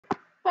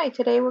Hi,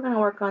 today we're going to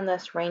work on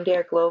this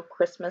Reindeer Globe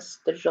Christmas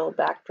digital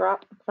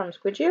backdrop from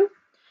Squijoo.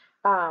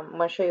 I'm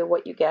going to show you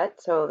what you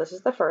get. So this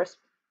is the first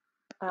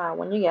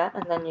one you get,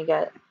 and then you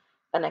get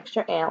an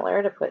extra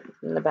antler to put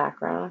in the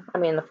background,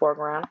 in the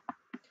foreground,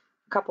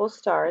 a couple of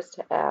stars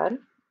to add,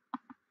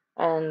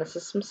 and this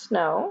is some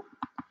snow,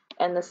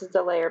 and this is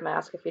the layer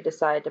mask if you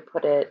decide to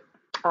put it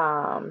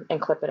and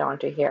clip it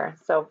onto here.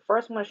 So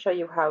first I'm going to show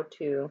you how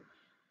to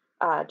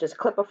just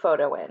clip a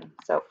photo in.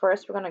 So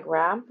first we're going to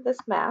grab this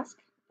mask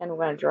and we're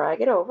going to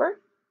drag it over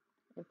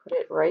and put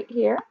it right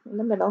here in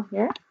the middle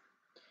here.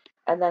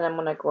 And then I'm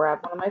going to grab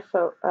one of my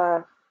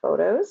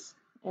photos,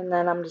 and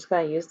then I'm just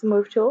going to use the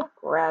move tool,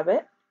 grab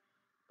it,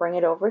 bring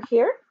it over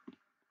here,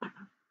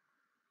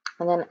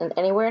 and then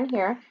anywhere in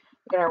here,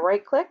 you're going to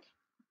right click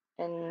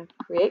and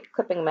create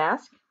clipping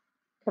mask,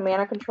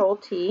 Command or Control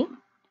T,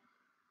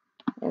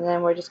 and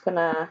then we're just going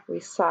to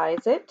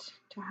resize it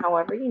to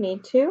however you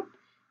need to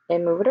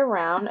and move it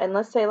around. And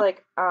let's say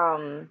like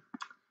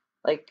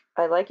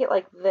I like it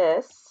like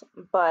this,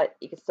 but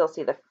you can still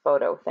see the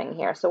photo thing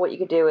here. So what you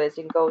could do is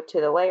you can go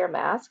to the layer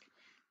mask,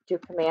 do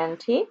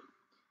Command T,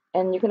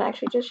 and you can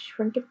actually just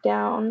shrink it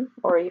down,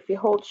 or if you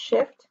hold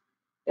Shift,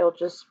 it'll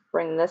just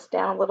bring this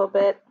down a little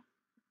bit,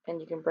 and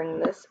you can bring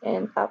this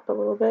in up a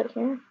little bit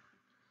here,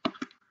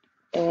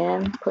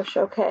 and push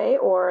OK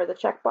or the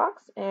checkbox,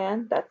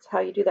 and that's how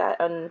you do that.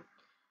 And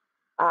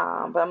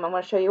but I'm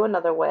going to show you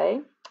another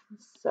way.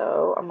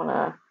 So I'm going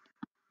to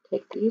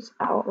take these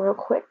out real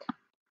quick.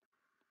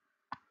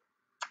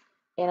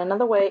 And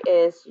another way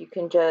is you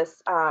can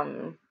just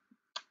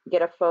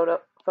get a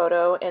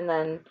photo, and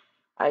then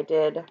I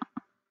did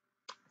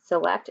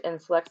select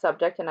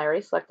subject, and I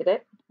already selected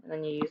it. And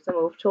then you use the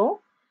move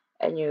tool,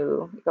 and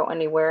you go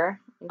anywhere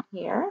in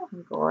here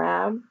and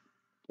grab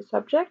the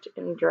subject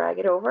and drag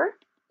it over,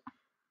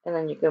 and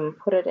then you can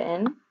put it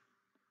in.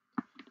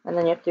 And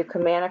then you have to do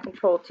Command or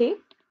Control T,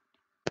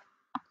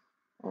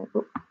 and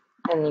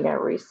you're going to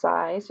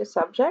resize your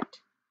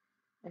subject,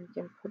 and you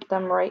can put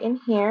them right in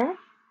here.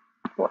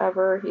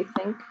 Whoever you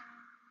think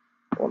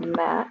will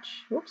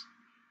match. Oops.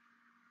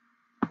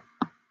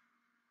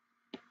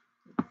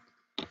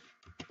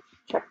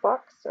 Checkbox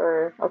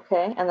or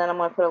OK, and then I'm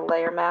going to put a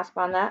layer mask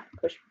on that.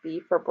 Push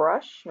B for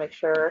brush. Make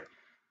sure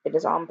it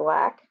is on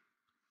black.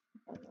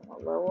 And then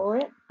I'll lower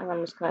it, and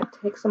I'm just going to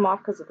take some off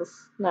because of the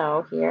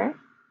snow here.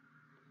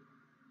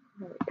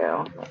 There we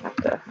go. I have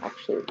to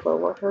actually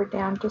lower her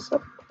down just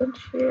a pinch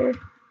here.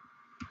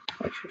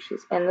 Make sure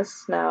she's in the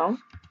snow.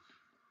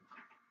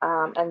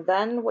 And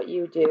then what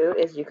you do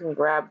is you can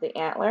grab the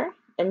antler,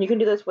 and you can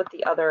do this with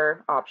the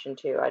other option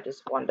too. I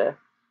just wanted to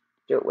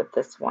do it with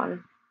this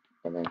one,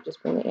 and then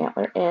just bring the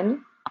antler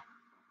in.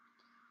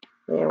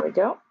 There we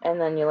go. And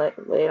then you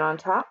lay it on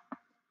top,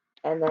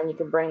 and then you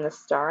can bring the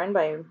star in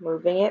by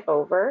moving it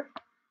over,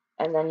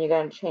 and then you're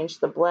going to change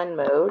the blend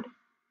mode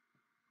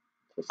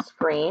to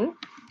screen,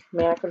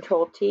 Command or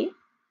Control T,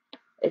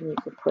 and you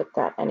can put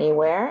that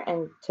anywhere.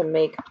 And to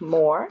make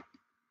more,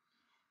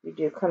 you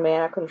do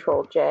Command or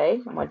Control J.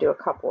 I'm going to do a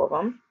couple of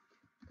them.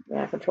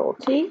 Command or Control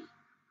T,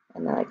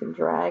 and then I can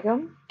drag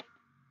them.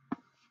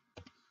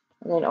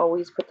 And then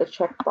always put the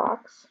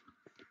checkbox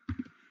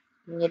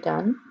when you're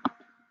done.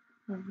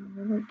 And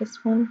then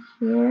this one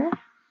here.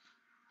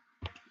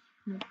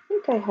 I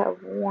think I have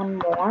one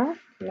more.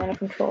 Command or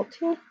Control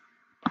T.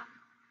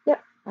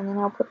 Yep. And then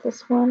I'll put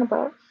this one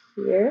about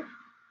here.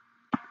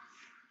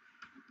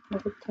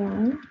 Move it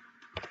down.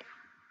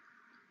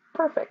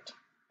 Perfect.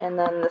 And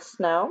then the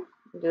snow.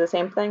 Do the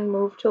same thing,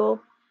 move tool,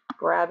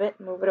 grab it,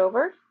 move it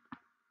over,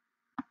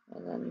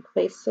 and then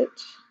place it.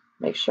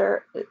 Make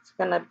sure it's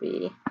going to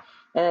be,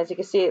 and as you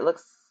can see, it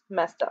looks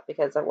messed up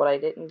because of what I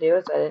didn't do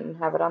is I didn't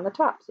have it on the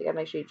top. So you got to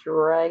make sure you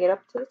drag it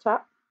up to the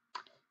top.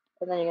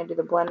 And then you're going to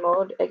do the blend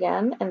mode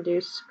again and do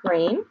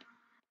screen.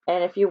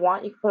 And if you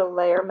want, you can put a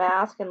layer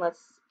mask, and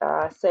let's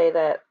say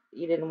that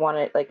you didn't want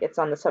it, like it's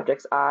on the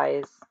subject's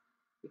eyes,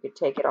 you could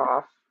take it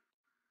off.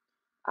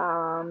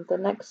 The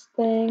next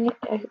thing,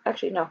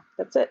 actually no,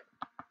 that's it.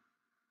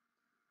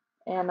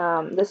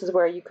 And this is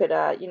where you could,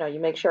 you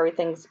make sure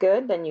everything's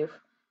good. Then you've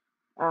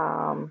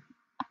go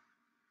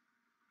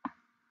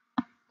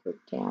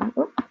down.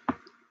 Oop.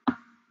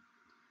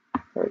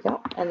 There we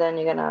go. And then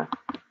you're gonna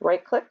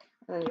right click,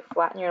 and then you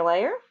flatten your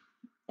layer,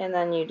 and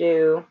then you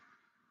do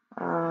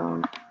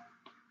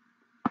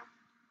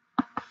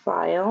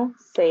File,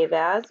 Save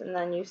As, and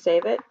then you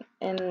save it,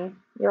 and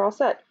you're all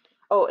set.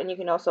 Oh, and you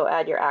can also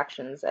add your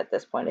actions at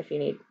this point if you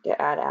need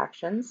to add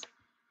actions.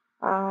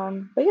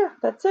 But yeah,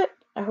 that's it.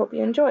 I hope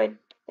you enjoyed.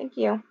 Thank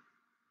you.